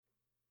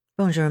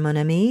Bonjour, mon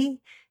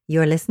ami.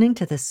 You're listening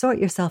to the Sort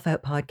Yourself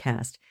Out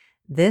podcast.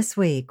 This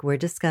week, we're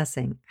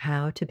discussing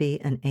how to be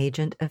an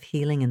agent of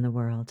healing in the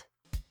world.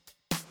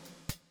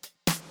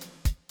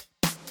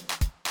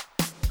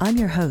 I'm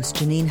your host,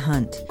 Janine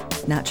Hunt,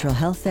 natural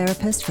health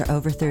therapist for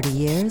over 30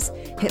 years,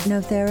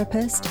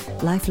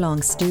 hypnotherapist,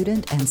 lifelong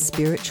student, and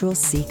spiritual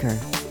seeker.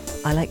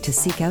 I like to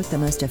seek out the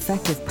most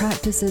effective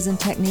practices and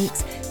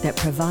techniques that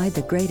provide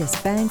the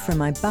greatest bang for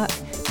my buck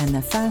and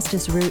the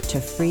fastest route to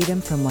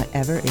freedom from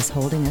whatever is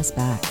holding us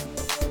back.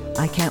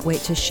 I can't wait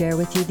to share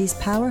with you these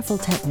powerful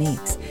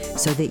techniques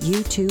so that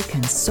you too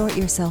can sort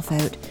yourself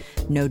out,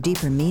 know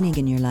deeper meaning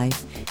in your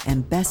life,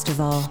 and best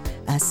of all,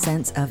 a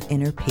sense of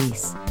inner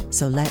peace.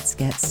 So let's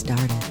get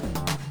started.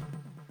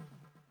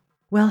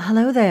 Well,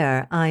 hello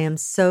there. I am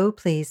so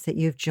pleased that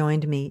you've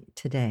joined me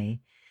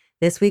today.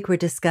 This week we're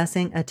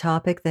discussing a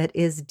topic that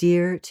is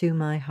dear to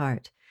my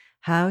heart,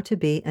 how to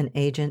be an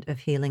agent of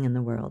healing in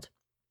the world.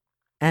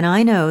 And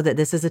I know that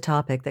this is a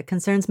topic that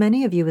concerns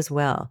many of you as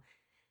well.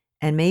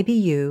 And maybe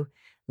you,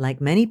 like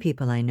many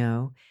people I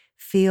know,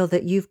 feel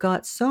that you've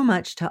got so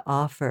much to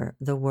offer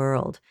the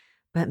world,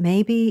 but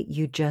maybe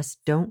you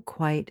just don't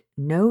quite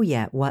know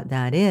yet what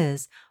that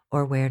is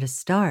or where to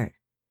start.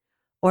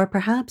 Or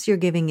perhaps you're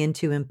giving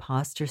into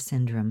imposter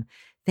syndrome,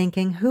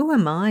 thinking, who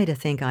am I to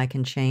think I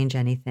can change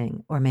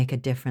anything or make a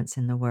difference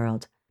in the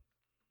world?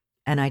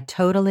 And I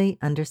totally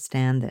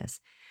understand this,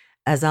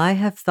 as I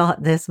have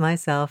thought this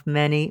myself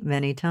many,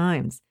 many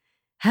times.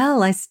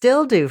 Hell, I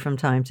still do from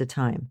time to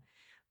time.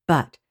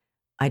 But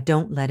I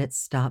don't let it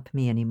stop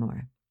me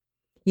anymore.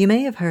 You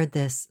may have heard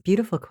this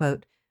beautiful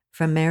quote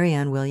from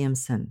Marianne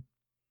Williamson.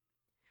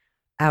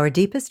 Our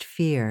deepest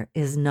fear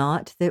is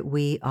not that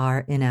we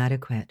are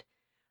inadequate.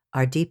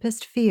 Our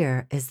deepest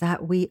fear is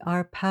that we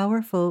are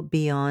powerful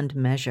beyond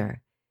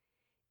measure.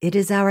 It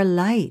is our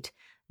light,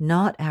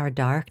 not our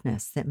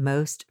darkness, that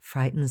most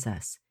frightens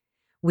us.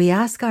 We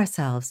ask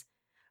ourselves,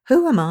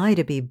 who am I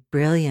to be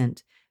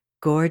brilliant,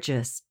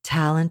 gorgeous,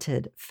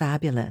 talented,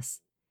 fabulous?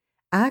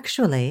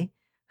 Actually,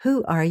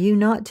 who are you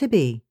not to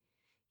be?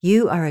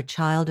 You are a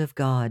child of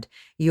God.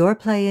 Your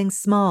playing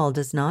small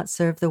does not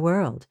serve the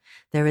world.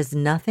 There is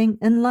nothing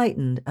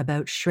enlightened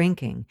about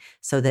shrinking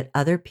so that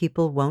other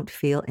people won't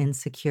feel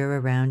insecure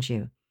around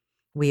you.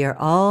 We are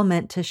all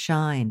meant to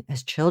shine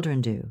as children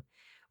do.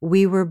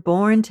 We were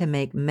born to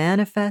make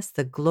manifest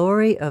the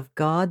glory of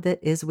God that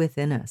is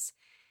within us.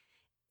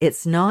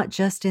 It's not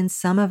just in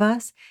some of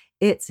us,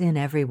 it's in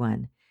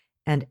everyone.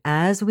 And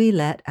as we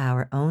let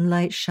our own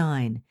light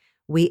shine,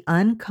 we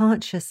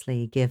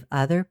unconsciously give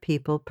other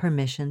people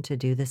permission to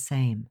do the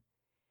same.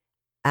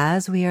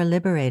 As we are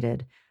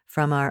liberated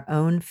from our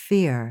own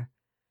fear,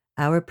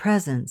 our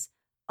presence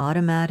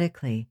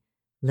automatically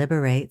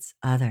liberates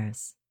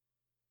others.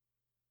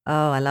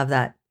 Oh, I love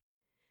that.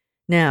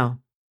 Now,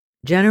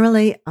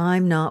 generally,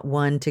 I'm not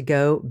one to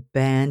go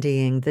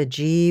bandying the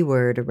G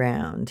word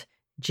around,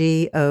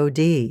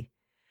 G-O-D.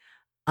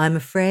 I'm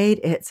afraid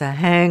it's a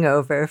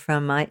hangover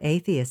from my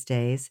atheist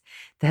days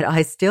that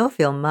I still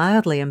feel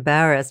mildly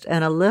embarrassed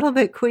and a little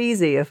bit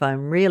queasy, if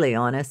I'm really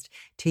honest,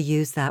 to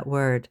use that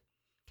word.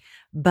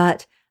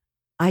 But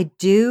I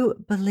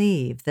do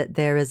believe that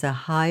there is a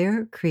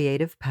higher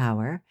creative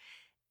power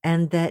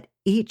and that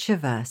each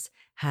of us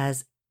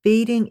has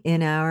beating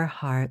in our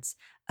hearts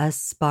a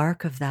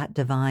spark of that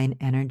divine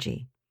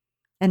energy.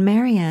 And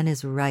Marianne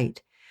is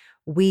right.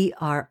 We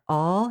are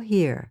all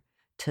here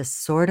to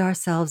sort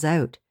ourselves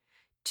out,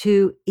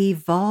 to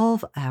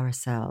evolve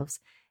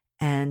ourselves,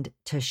 and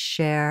to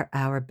share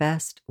our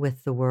best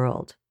with the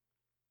world.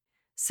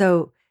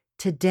 So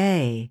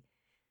today,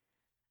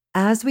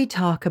 as we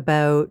talk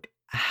about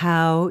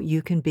how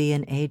you can be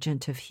an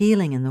agent of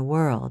healing in the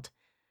world,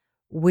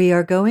 we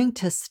are going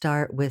to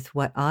start with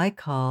what I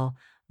call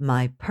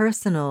my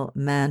personal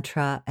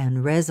mantra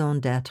and raison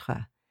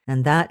d'être,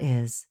 and that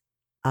is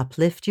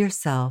uplift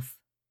yourself,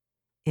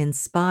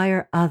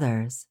 inspire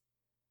others,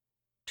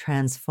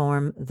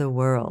 transform the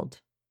world.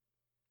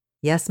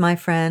 Yes, my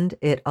friend,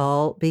 it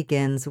all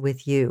begins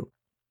with you.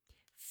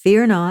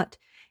 Fear not,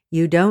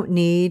 you don't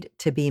need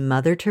to be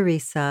Mother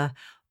Teresa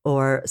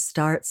or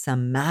start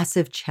some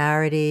massive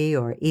charity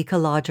or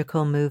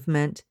ecological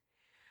movement.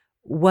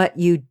 What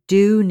you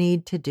do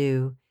need to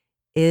do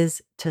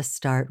is to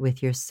start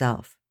with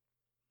yourself.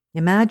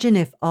 Imagine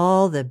if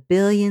all the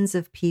billions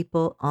of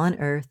people on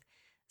earth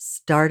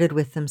started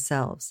with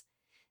themselves.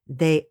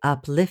 They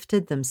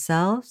uplifted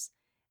themselves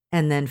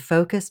and then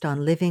focused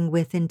on living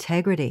with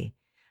integrity,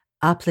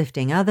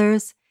 uplifting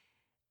others,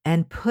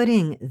 and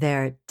putting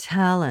their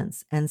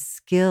talents and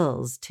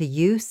skills to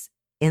use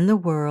in the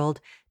world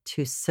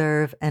to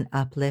serve and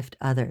uplift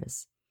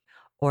others,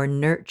 or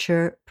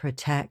nurture,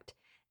 protect,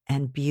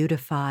 and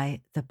beautify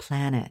the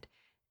planet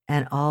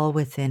and all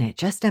within it.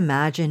 Just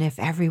imagine if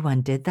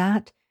everyone did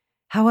that.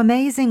 How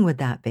amazing would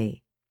that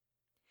be?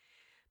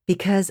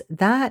 Because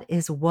that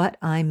is what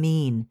I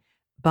mean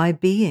by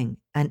being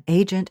an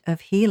agent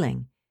of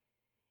healing.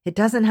 It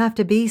doesn't have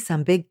to be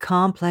some big,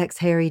 complex,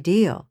 hairy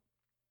deal.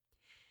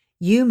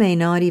 You may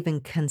not even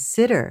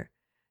consider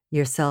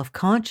yourself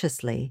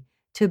consciously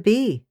to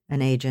be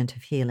an agent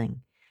of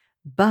healing.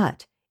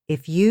 But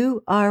if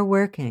you are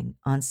working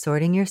on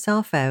sorting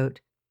yourself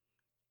out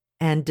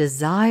and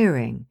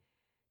desiring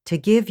to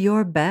give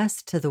your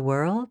best to the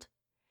world,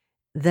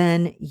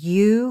 then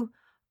you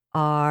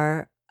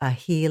are a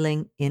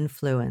healing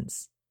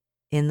influence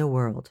in the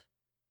world.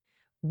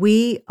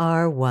 We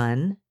are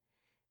one.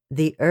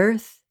 The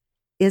earth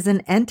is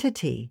an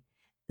entity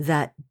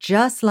that,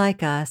 just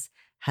like us,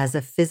 has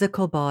a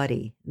physical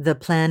body, the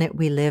planet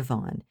we live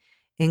on,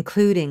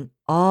 including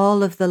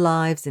all of the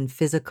lives in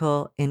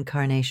physical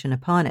incarnation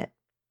upon it.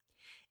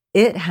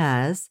 It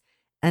has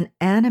an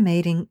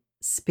animating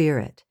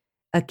spirit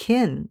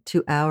akin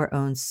to our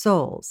own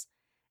souls,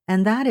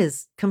 and that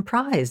is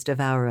comprised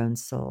of our own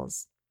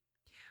souls.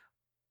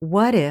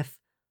 What if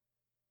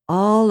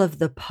all of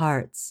the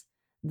parts,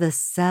 the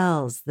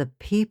cells, the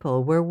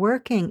people were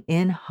working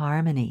in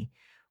harmony,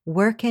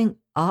 working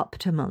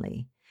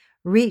optimally,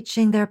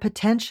 reaching their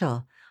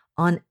potential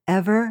on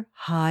ever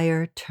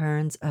higher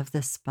turns of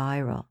the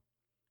spiral,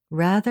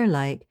 rather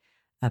like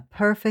a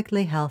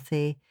perfectly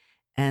healthy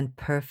and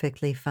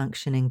perfectly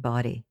functioning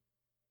body?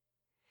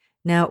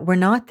 Now, we're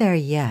not there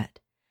yet,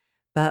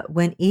 but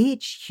when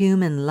each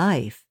human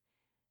life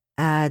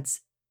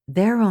adds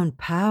their own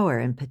power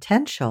and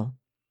potential,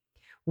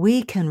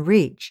 we can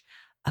reach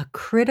a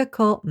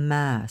critical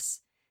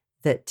mass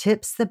that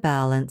tips the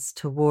balance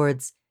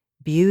towards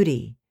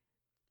beauty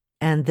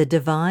and the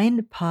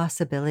divine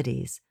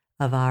possibilities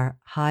of our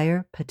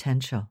higher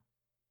potential.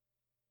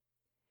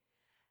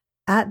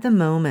 At the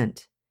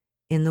moment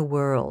in the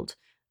world,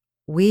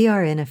 we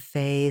are in a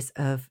phase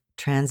of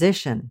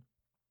transition.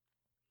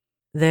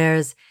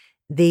 There's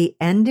the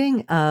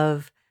ending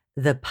of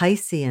the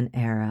Piscean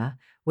era,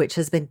 which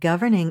has been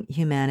governing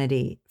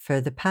humanity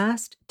for the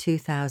past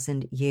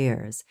 2,000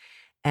 years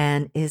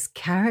and is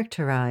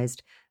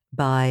characterized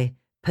by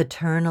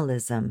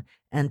paternalism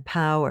and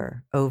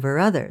power over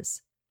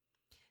others.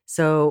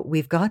 So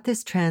we've got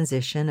this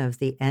transition of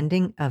the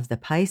ending of the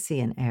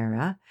Piscean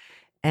era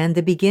and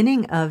the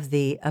beginning of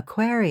the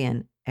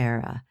Aquarian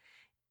era,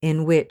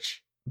 in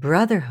which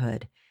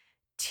brotherhood,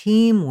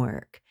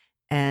 teamwork,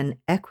 and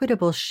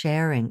equitable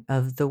sharing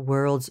of the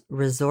world's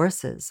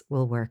resources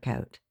will work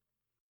out.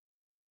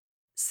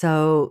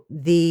 So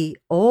the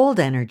old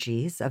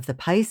energies of the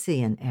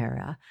Piscean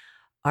era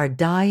are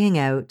dying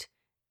out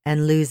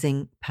and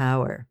losing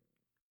power.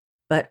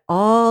 But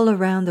all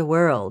around the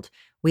world,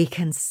 we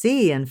can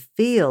see and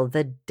feel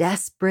the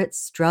desperate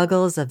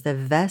struggles of the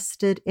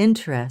vested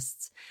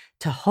interests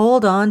to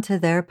hold on to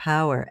their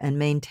power and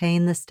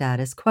maintain the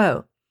status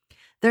quo.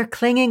 They're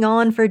clinging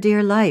on for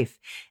dear life,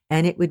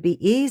 and it would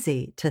be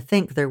easy to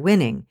think they're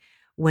winning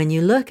when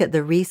you look at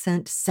the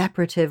recent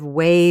separative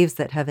waves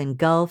that have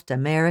engulfed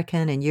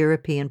American and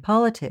European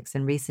politics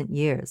in recent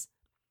years.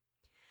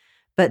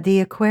 But the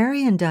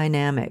Aquarian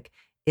dynamic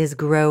is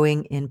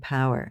growing in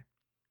power.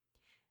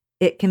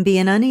 It can be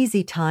an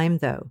uneasy time,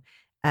 though,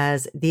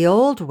 as the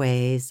old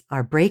ways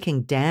are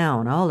breaking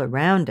down all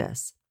around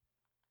us.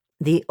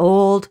 The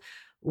old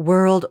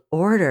world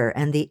order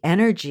and the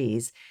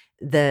energies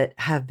that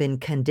have been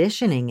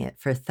conditioning it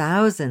for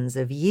thousands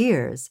of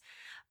years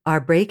are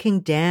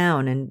breaking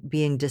down and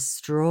being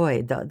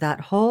destroyed.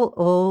 That whole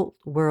old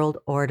world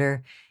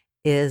order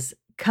is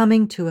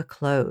coming to a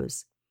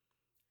close.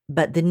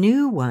 But the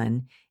new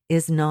one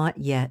is not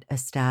yet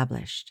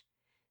established.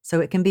 So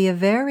it can be a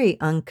very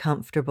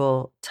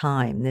uncomfortable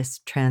time, this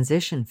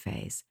transition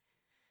phase.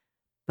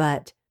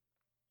 But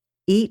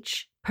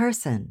each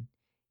person,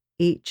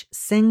 each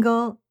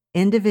single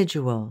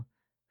individual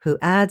who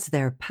adds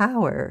their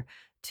power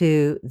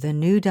to the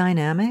new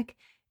dynamic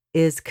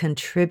is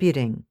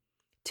contributing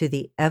to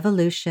the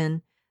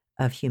evolution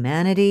of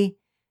humanity,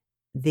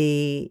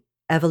 the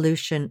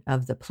evolution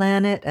of the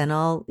planet, and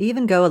I'll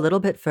even go a little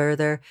bit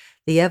further,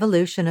 the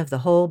evolution of the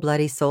whole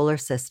bloody solar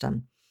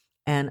system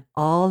and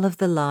all of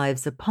the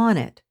lives upon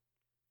it.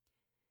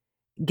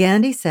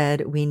 Gandhi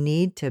said we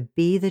need to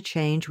be the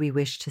change we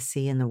wish to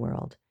see in the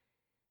world.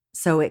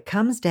 So it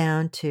comes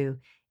down to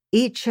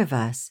each of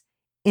us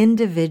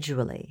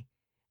individually,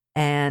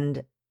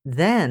 and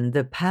then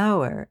the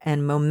power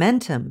and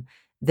momentum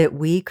that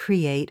we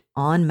create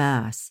en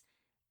masse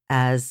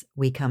as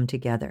we come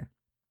together.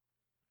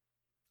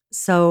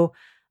 So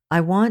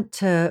I want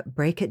to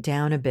break it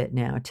down a bit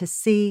now to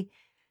see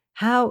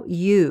how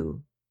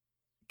you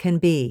can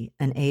be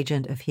an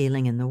agent of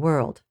healing in the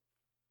world.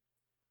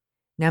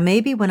 Now,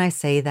 maybe when I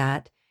say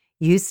that,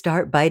 you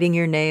start biting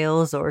your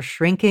nails or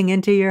shrinking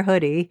into your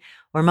hoodie,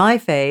 or my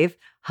fave,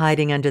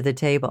 hiding under the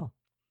table.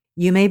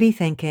 You may be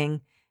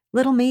thinking,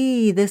 little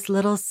me, this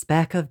little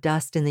speck of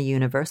dust in the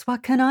universe,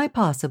 what can I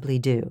possibly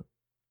do?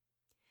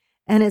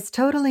 And it's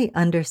totally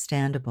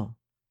understandable.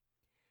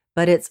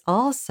 But it's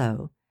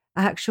also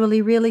actually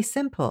really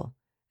simple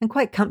and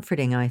quite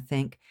comforting, I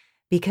think,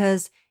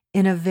 because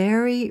in a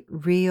very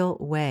real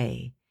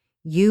way,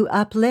 you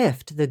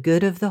uplift the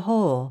good of the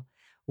whole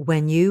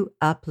when you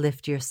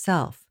uplift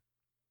yourself.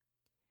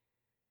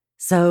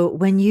 So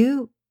when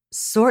you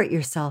sort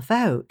yourself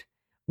out,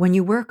 when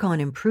you work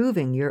on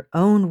improving your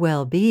own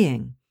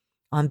well-being,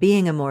 on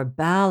being a more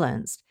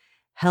balanced,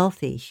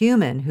 healthy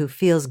human who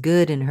feels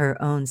good in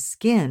her own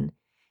skin,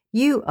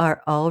 you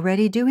are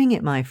already doing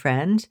it, my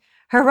friend.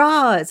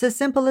 Hurrah! It's as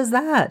simple as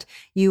that.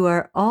 You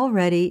are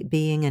already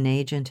being an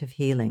agent of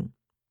healing.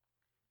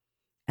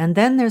 And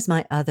then there's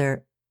my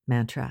other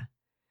mantra.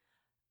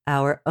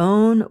 Our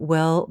own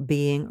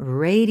well-being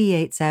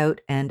radiates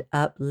out and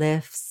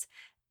uplifts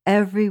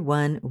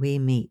everyone we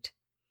meet.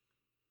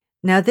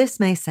 Now, this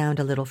may sound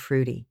a little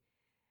fruity,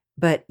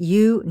 but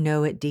you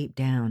know it deep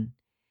down.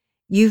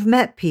 You've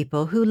met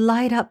people who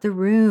light up the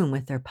room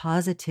with their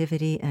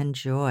positivity and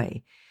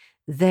joy.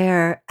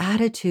 Their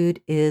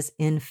attitude is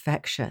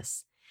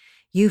infectious.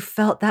 You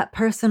felt that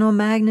personal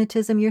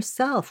magnetism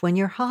yourself when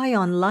you're high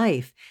on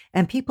life,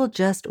 and people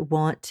just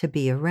want to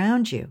be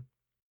around you.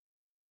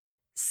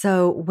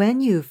 So when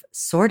you've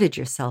sorted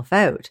yourself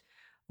out,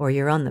 or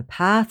you're on the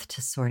path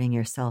to sorting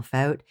yourself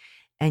out,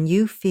 and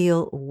you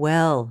feel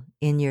well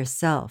in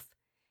yourself,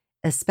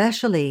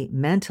 especially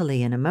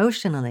mentally and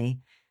emotionally,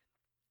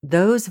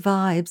 those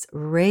vibes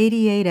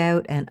radiate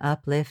out and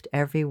uplift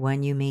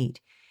everyone you meet.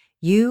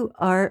 You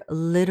are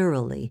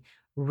literally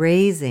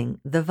raising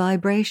the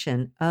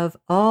vibration of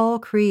all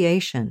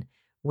creation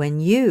when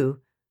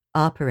you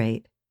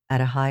operate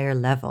at a higher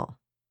level.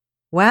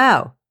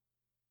 Wow!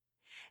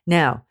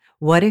 Now,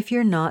 what if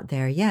you're not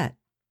there yet?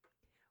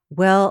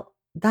 Well,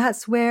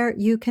 that's where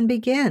you can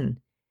begin.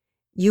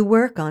 You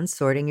work on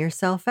sorting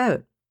yourself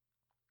out.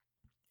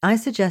 I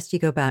suggest you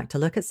go back to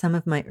look at some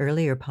of my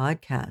earlier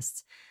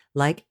podcasts,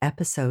 like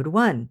episode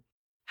 1,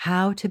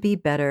 How to Be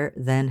Better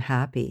Than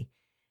Happy,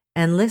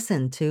 and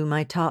listen to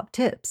my top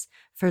tips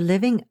for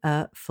living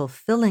a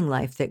fulfilling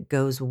life that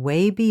goes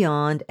way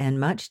beyond and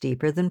much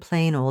deeper than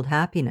plain old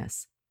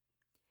happiness.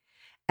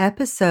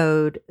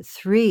 Episode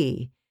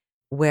 3,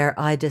 where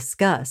I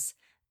discuss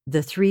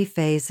the 3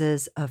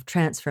 phases of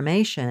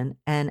transformation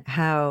and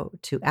how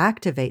to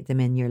activate them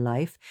in your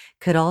life,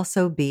 could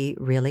also be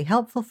really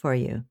helpful for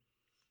you.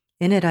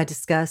 In it, I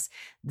discuss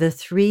the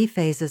 3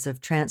 phases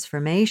of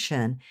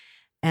transformation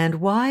and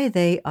why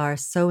they are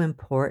so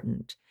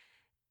important.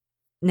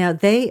 Now,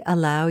 they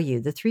allow you,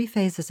 the 3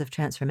 phases of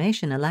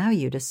transformation allow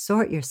you to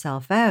sort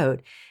yourself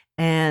out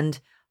and,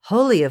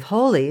 holy of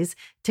holies,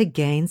 to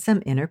gain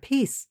some inner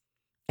peace.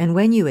 And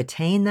when you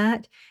attain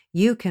that,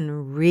 you can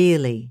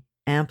really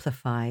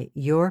amplify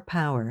your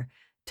power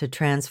to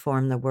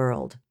transform the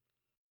world.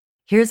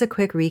 Here's a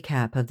quick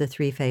recap of the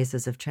 3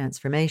 phases of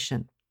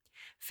transformation.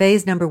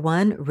 Phase number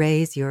 1,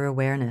 raise your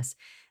awareness.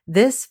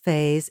 This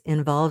phase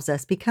involves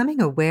us becoming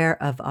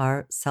aware of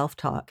our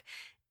self-talk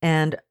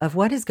and of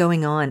what is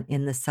going on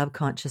in the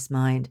subconscious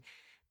mind.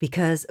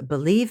 Because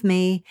believe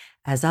me,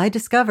 as I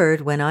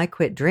discovered when I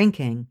quit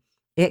drinking,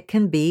 it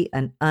can be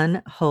an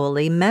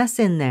unholy mess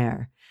in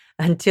there.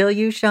 Until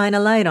you shine a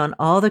light on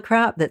all the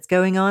crap that's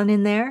going on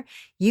in there,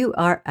 you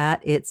are at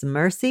its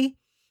mercy,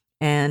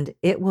 and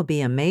it will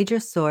be a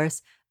major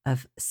source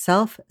of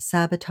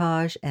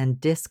self-sabotage and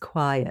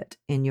disquiet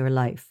in your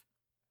life.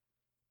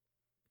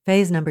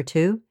 Phase number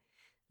 2,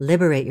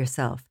 liberate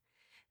yourself.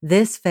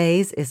 This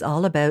phase is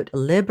all about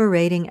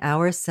liberating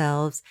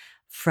ourselves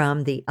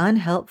from the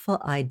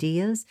unhelpful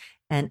ideas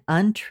and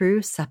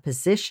untrue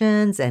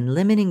suppositions and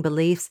limiting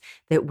beliefs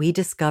that we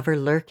discover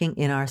lurking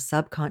in our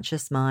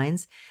subconscious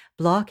minds,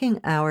 blocking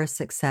our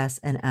success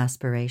and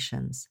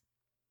aspirations.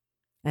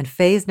 And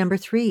phase number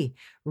 3,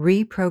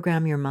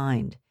 reprogram your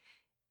mind.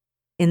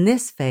 In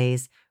this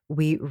phase,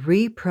 we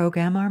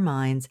reprogram our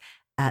minds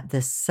at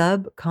the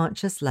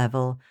subconscious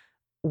level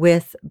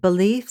with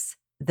beliefs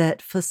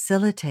that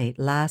facilitate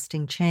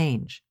lasting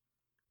change.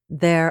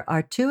 There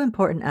are 2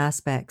 important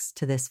aspects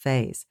to this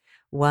phase.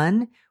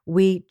 1,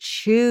 we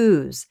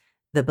choose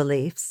the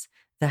beliefs,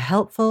 the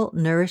helpful,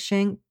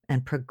 nourishing,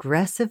 and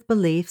progressive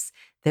beliefs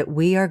that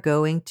we are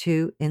going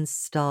to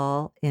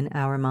install in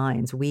our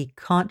minds. We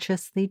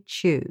consciously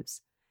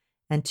choose.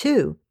 And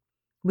 2,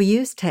 we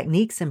use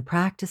techniques and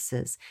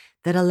practices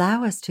that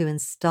allow us to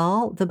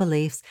install the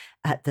beliefs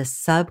at the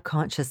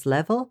subconscious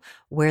level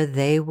where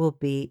they will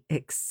be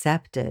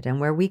accepted and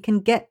where we can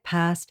get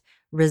past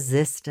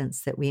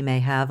resistance that we may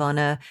have on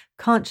a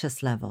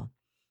conscious level.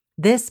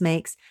 This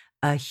makes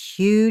a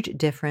huge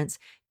difference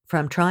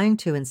from trying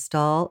to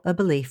install a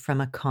belief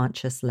from a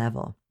conscious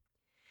level.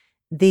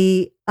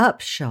 The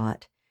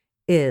upshot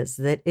is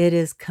that it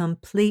is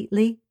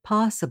completely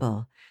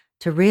possible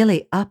to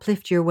really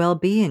uplift your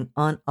well-being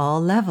on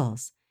all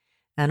levels,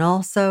 and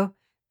also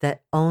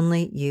that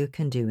only you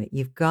can do it.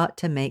 You've got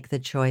to make the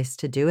choice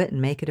to do it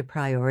and make it a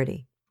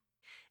priority.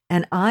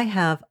 And I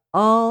have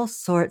all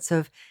sorts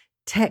of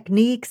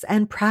techniques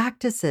and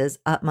practices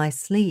up my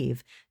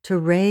sleeve to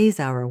raise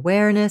our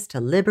awareness, to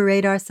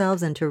liberate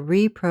ourselves, and to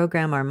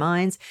reprogram our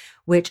minds,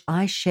 which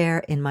I share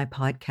in my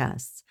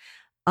podcasts.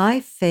 I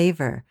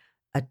favor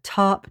a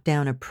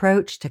top-down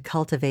approach to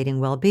cultivating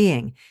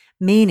well-being,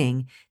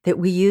 meaning that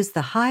we use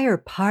the higher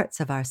parts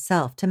of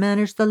ourself to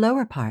manage the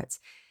lower parts.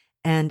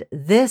 And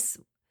this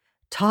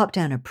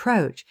top-down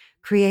approach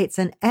creates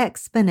an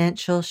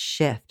exponential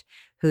shift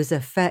whose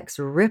effects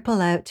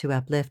ripple out to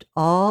uplift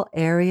all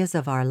areas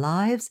of our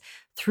lives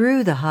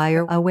through the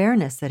higher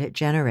awareness that it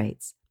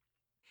generates.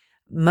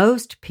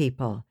 Most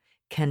people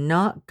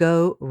cannot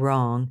go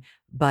wrong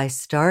by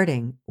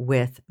starting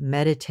with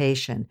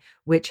meditation,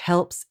 which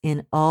helps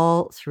in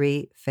all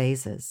 3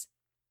 phases.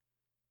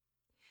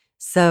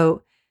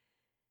 So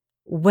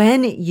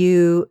when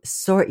you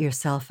sort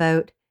yourself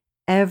out,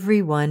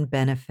 everyone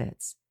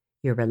benefits.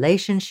 Your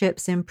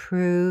relationships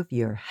improve,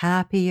 you're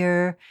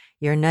happier,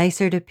 you're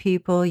nicer to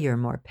people, you're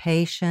more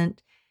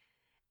patient.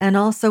 And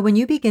also, when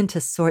you begin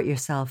to sort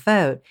yourself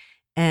out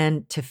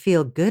and to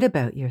feel good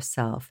about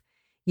yourself,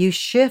 you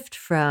shift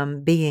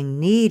from being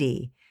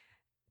needy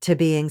to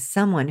being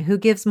someone who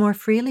gives more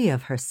freely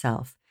of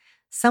herself,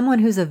 someone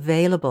who's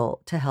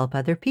available to help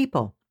other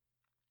people.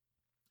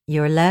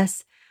 You're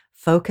less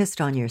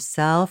focused on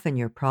yourself and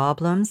your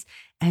problems,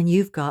 and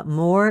you've got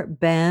more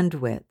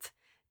bandwidth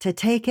to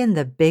take in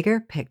the bigger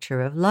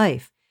picture of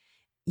life.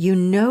 You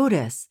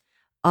notice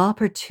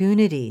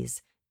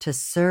opportunities to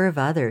serve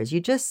others. You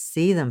just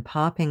see them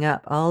popping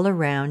up all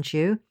around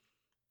you,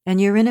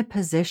 and you're in a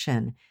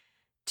position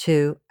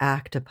to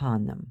act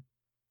upon them.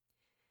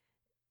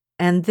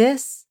 And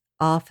this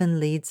often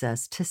leads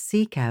us to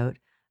seek out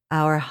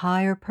our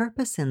higher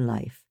purpose in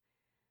life,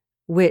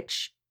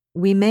 which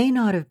we may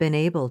not have been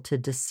able to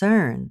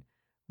discern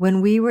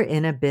when we were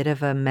in a bit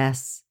of a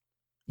mess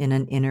in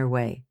an inner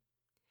way.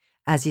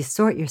 As you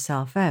sort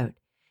yourself out,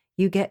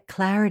 you get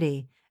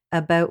clarity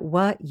about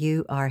what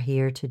you are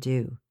here to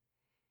do.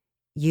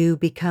 You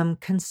become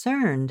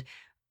concerned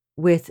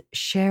with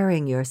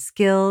sharing your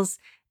skills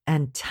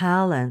and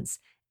talents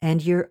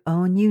and your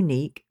own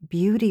unique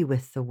beauty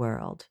with the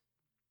world.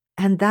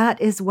 And that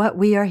is what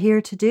we are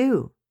here to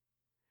do.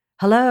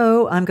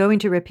 Hello, I'm going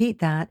to repeat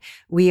that.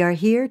 We are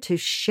here to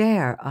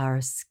share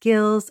our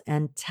skills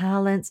and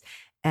talents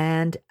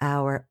and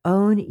our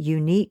own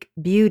unique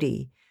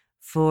beauty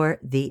for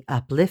the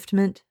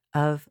upliftment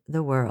of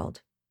the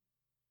world.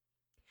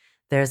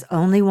 There's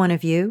only one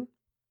of you.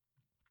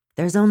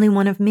 There's only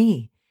one of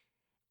me.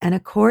 And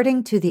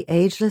according to the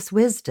ageless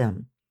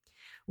wisdom,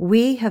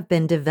 we have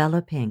been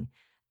developing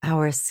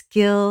our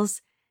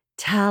skills,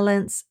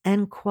 talents,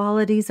 and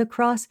qualities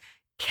across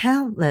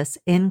countless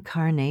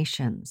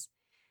incarnations.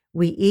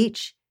 We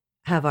each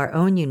have our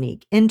own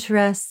unique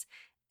interests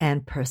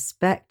and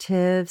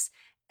perspectives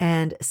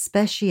and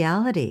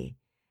speciality,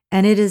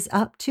 and it is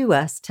up to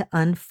us to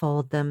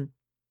unfold them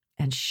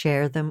and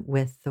share them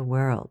with the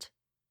world.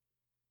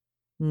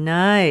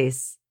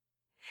 Nice.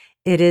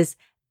 It is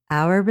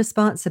our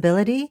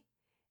responsibility,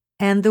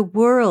 and the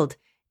world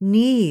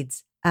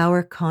needs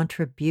our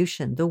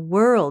contribution. The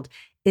world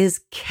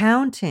is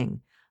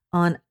counting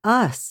on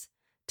us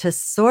to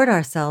sort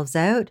ourselves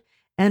out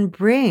and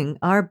bring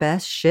our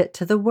best shit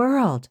to the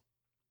world.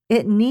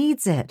 It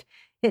needs it.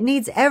 It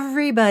needs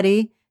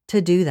everybody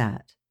to do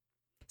that.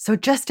 So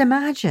just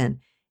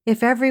imagine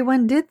if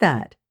everyone did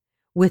that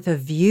with a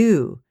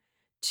view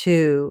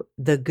to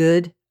the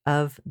good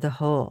of the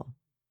whole.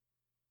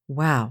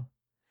 Wow.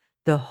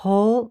 The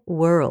whole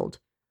world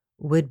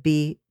would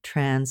be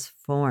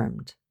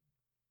transformed.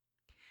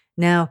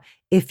 Now,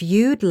 if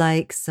you'd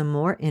like some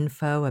more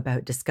info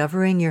about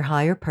discovering your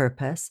higher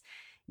purpose,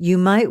 you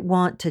might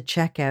want to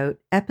check out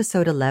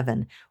episode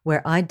 11,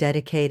 where I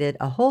dedicated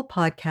a whole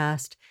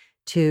podcast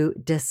to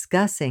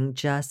discussing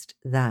just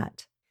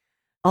that.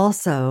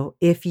 Also,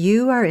 if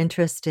you are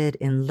interested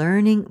in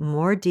learning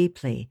more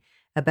deeply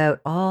about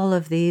all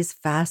of these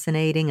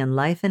fascinating and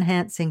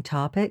life-enhancing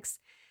topics,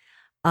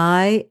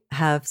 I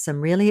have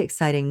some really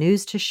exciting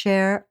news to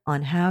share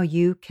on how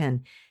you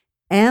can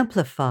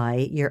amplify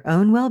your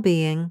own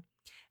well-being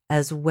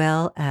as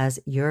well as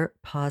your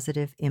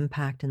positive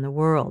impact in the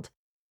world.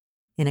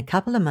 In a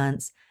couple of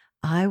months,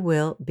 I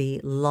will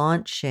be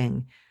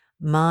launching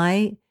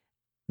my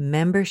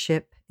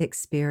membership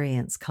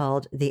experience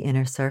called The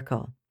Inner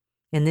Circle.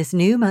 In this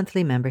new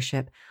monthly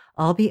membership,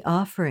 I'll be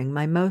offering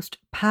my most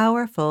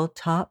powerful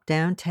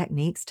top-down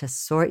techniques to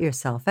sort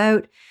yourself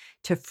out,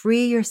 to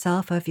free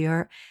yourself of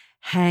your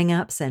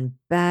hang-ups and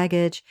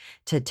baggage,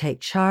 to take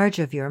charge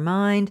of your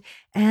mind,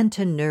 and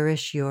to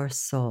nourish your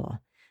soul.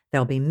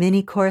 There'll be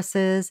mini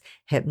courses,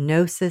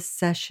 hypnosis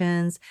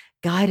sessions,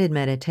 guided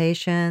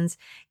meditations,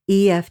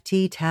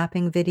 EFT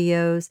tapping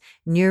videos,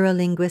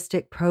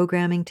 neurolinguistic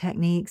programming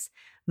techniques,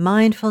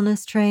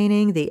 mindfulness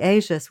training, the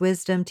ageless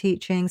wisdom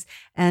teachings,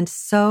 and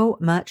so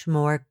much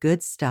more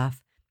good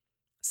stuff,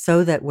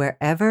 so that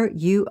wherever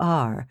you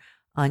are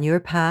on your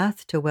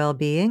path to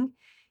well-being,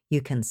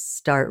 you can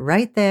start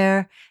right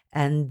there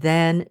and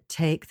then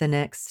take the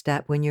next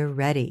step when you're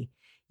ready.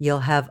 You'll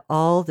have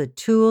all the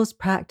tools,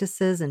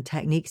 practices, and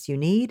techniques you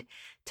need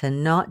to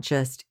not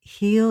just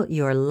heal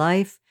your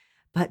life,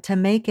 but to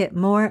make it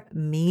more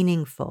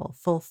meaningful,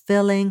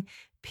 fulfilling,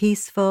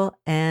 peaceful,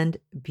 and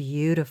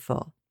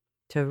beautiful.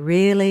 To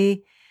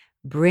really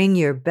bring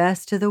your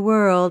best to the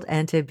world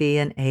and to be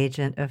an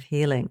agent of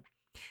healing.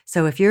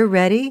 So if you're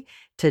ready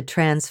to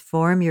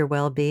transform your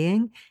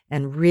well-being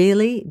and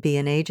really be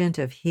an agent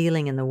of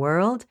healing in the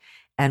world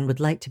and would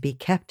like to be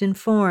kept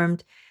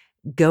informed,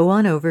 go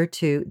on over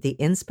to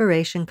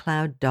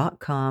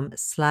theinspirationcloud.com/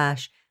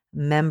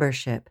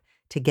 membership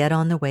to get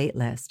on the wait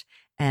list,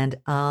 and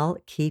I'll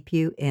keep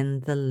you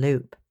in the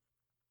loop.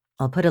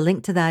 I'll put a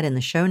link to that in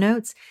the show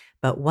notes,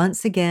 but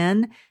once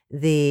again,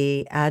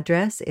 the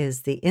address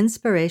is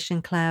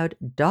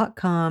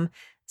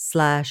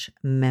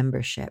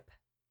theinspirationcloud.com/membership.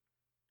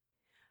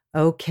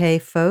 Okay,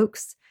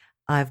 folks,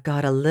 I've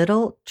got a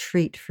little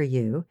treat for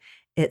you.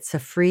 It's a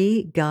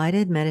free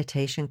guided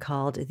meditation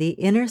called the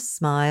Inner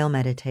Smile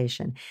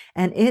Meditation,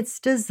 and it's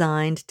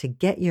designed to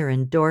get your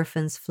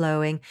endorphins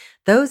flowing.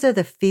 Those are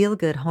the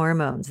feel-good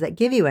hormones that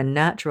give you a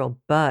natural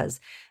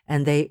buzz,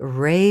 and they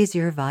raise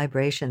your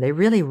vibration. They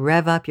really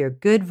rev up your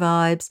good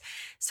vibes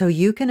so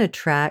you can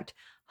attract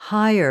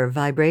higher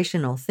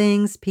vibrational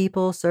things,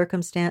 people,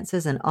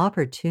 circumstances, and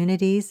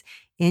opportunities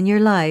in your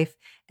life.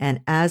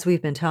 And as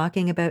we've been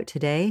talking about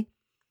today,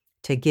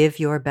 to give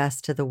your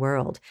best to the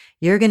world.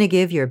 You're going to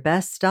give your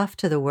best stuff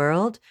to the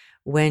world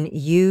when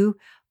you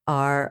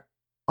are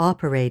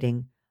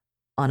operating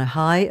on a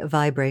high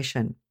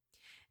vibration.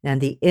 And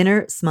the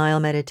Inner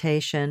Smile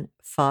Meditation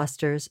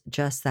fosters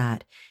just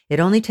that. It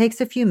only takes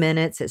a few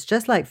minutes. It's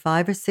just like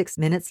 5 or 6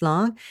 minutes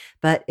long,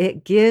 but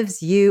it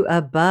gives you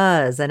a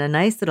buzz and a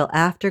nice little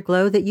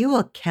afterglow that you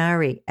will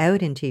carry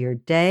out into your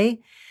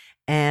day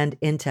and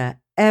into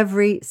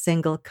every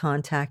single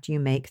contact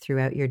you make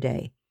throughout your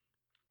day.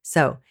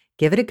 So,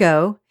 give it a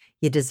go.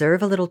 You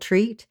deserve a little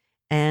treat,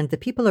 and the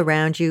people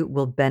around you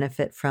will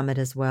benefit from it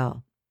as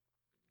well.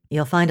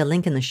 You'll find a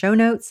link in the show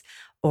notes,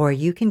 or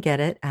you can get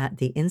it at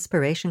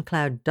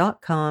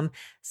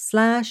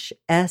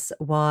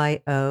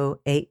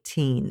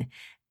theinspirationcloud.com/SYO18.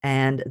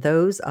 And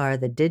those are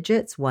the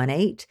digits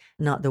 18,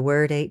 not the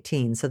word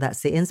 18. So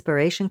that's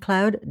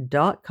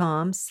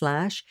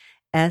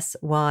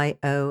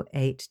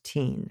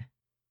theinspirationcloud.com/SYO18.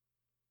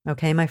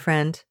 Okay, my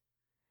friend,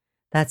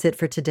 that's it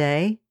for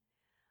today.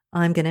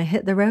 I'm going to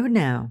hit the road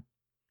now.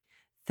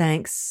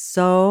 Thanks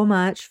so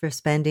much for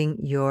spending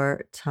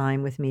your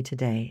time with me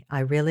today.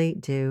 I really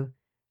do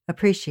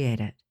appreciate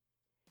it.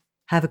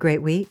 Have a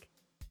great week,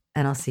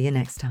 and I'll see you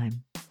next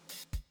time.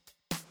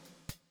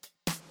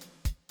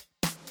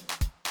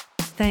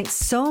 Thanks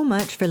so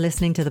much for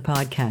listening to the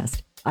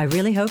podcast. I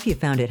really hope you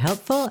found it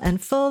helpful and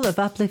full of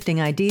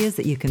uplifting ideas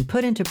that you can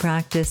put into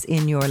practice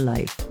in your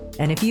life.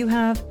 And if you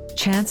have,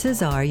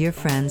 chances are your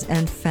friends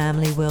and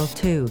family will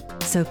too.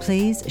 So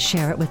please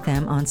share it with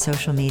them on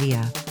social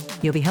media.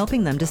 You'll be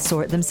helping them to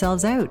sort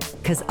themselves out,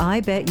 because I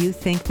bet you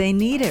think they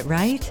need it,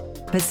 right?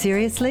 But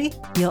seriously,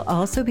 you'll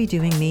also be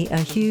doing me a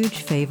huge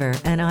favor,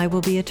 and I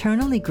will be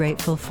eternally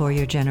grateful for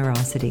your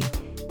generosity.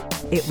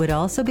 It would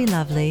also be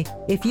lovely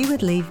if you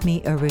would leave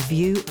me a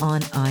review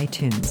on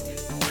iTunes,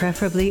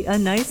 preferably a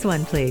nice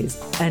one, please.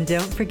 And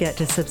don't forget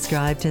to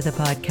subscribe to the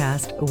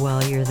podcast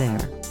while you're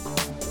there.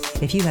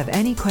 If you have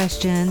any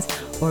questions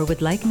or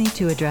would like me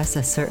to address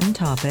a certain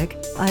topic,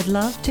 I'd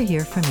love to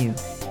hear from you.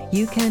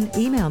 You can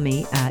email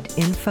me at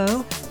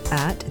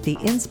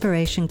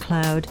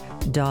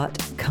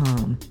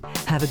info@theinspirationcloud.com.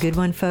 Have a good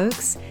one,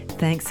 folks.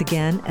 Thanks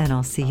again, and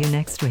I'll see you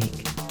next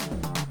week.